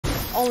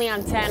Only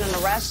on 10,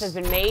 an arrest has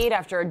been made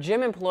after a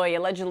gym employee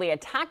allegedly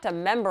attacked a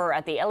member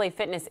at the LA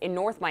Fitness in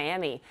North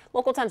Miami.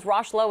 Local 10's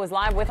Rosh Lowe is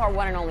live with our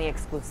one and only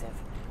exclusive.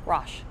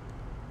 Rosh.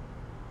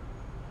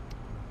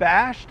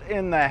 Bashed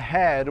in the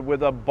head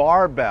with a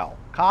barbell.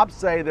 Cops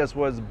say this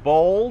was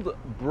bold,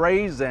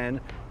 brazen,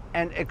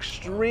 and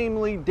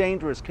extremely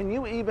dangerous. Can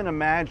you even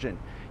imagine?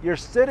 You're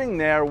sitting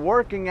there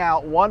working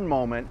out one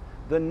moment,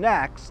 the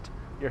next,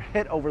 you're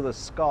hit over the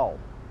skull.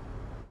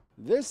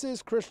 This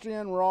is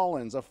Christian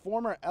Rollins, a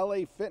former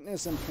LA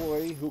Fitness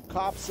employee who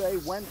cops say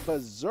went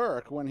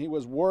berserk when he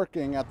was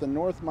working at the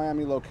North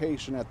Miami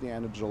location at the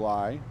end of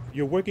July.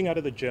 You're working out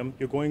of the gym,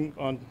 you're going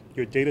on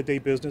your day-to-day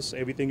business,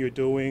 everything you're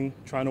doing,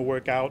 trying to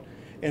work out,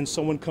 and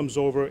someone comes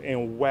over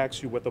and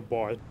whacks you with a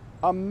bar.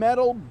 A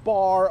metal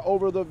bar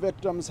over the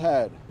victim's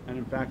head. And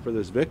in fact, for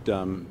this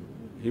victim,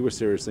 he was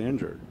seriously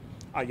injured.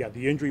 Yeah,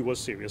 the injury was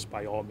serious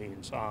by all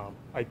means.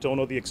 I don't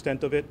know the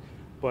extent of it,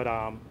 but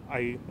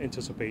I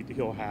anticipate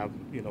he'll have,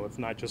 if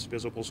not just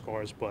visible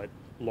scars, but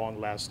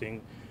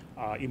long-lasting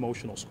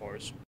emotional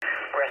scars.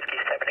 Rescue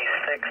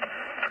 76,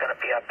 it's going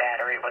to be a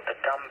battery with a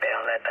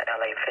dumbbell at the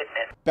LA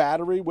Fitness.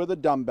 Battery with a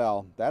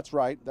dumbbell. That's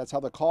right. That's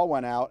how the call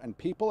went out, and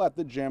people at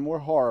the gym were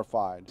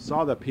horrified.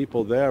 Saw that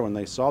people there, when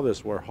they saw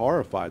this, were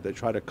horrified. They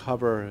tried to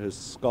cover his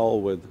skull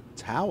with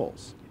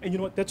towels. And you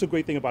know what? That's a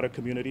great thing about our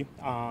community.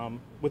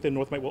 Within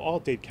North Miami, well, all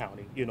Dade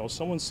County,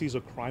 someone sees a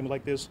crime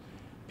like this,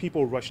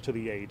 people rush to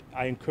the aid.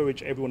 I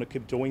encourage everyone to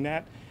keep doing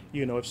that.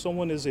 If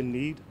someone is in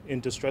need,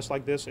 in distress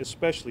like this,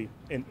 especially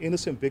an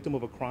innocent victim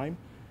of a crime,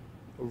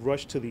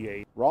 rush to the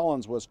aid.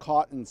 Rollins was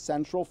caught in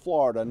Central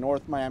Florida.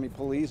 North Miami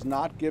police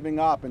not giving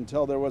up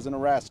until there was an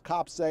arrest.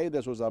 Cops say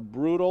this was a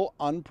brutal,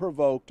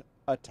 unprovoked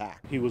attack.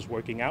 He was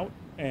working out,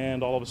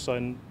 and all of a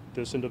sudden,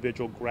 this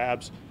individual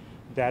grabs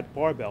that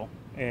barbell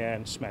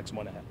and smacks him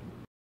on the head.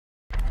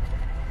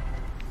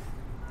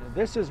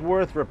 This is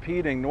worth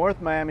repeating.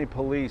 North Miami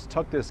police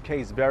took this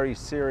case very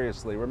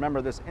seriously.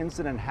 Remember, this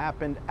incident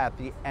happened at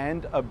the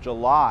end of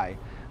July.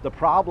 The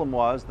problem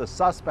was the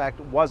suspect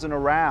wasn't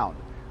around.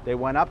 They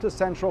went up to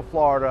Central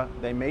Florida,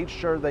 they made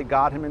sure they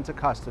got him into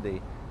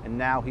custody, and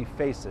now he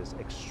faces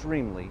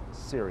extremely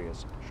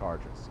serious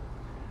charges.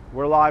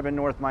 We're live in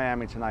North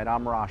Miami tonight.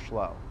 I'm Rosh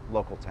Lowe,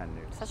 Local 10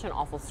 News. Such an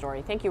awful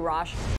story. Thank you, Rosh.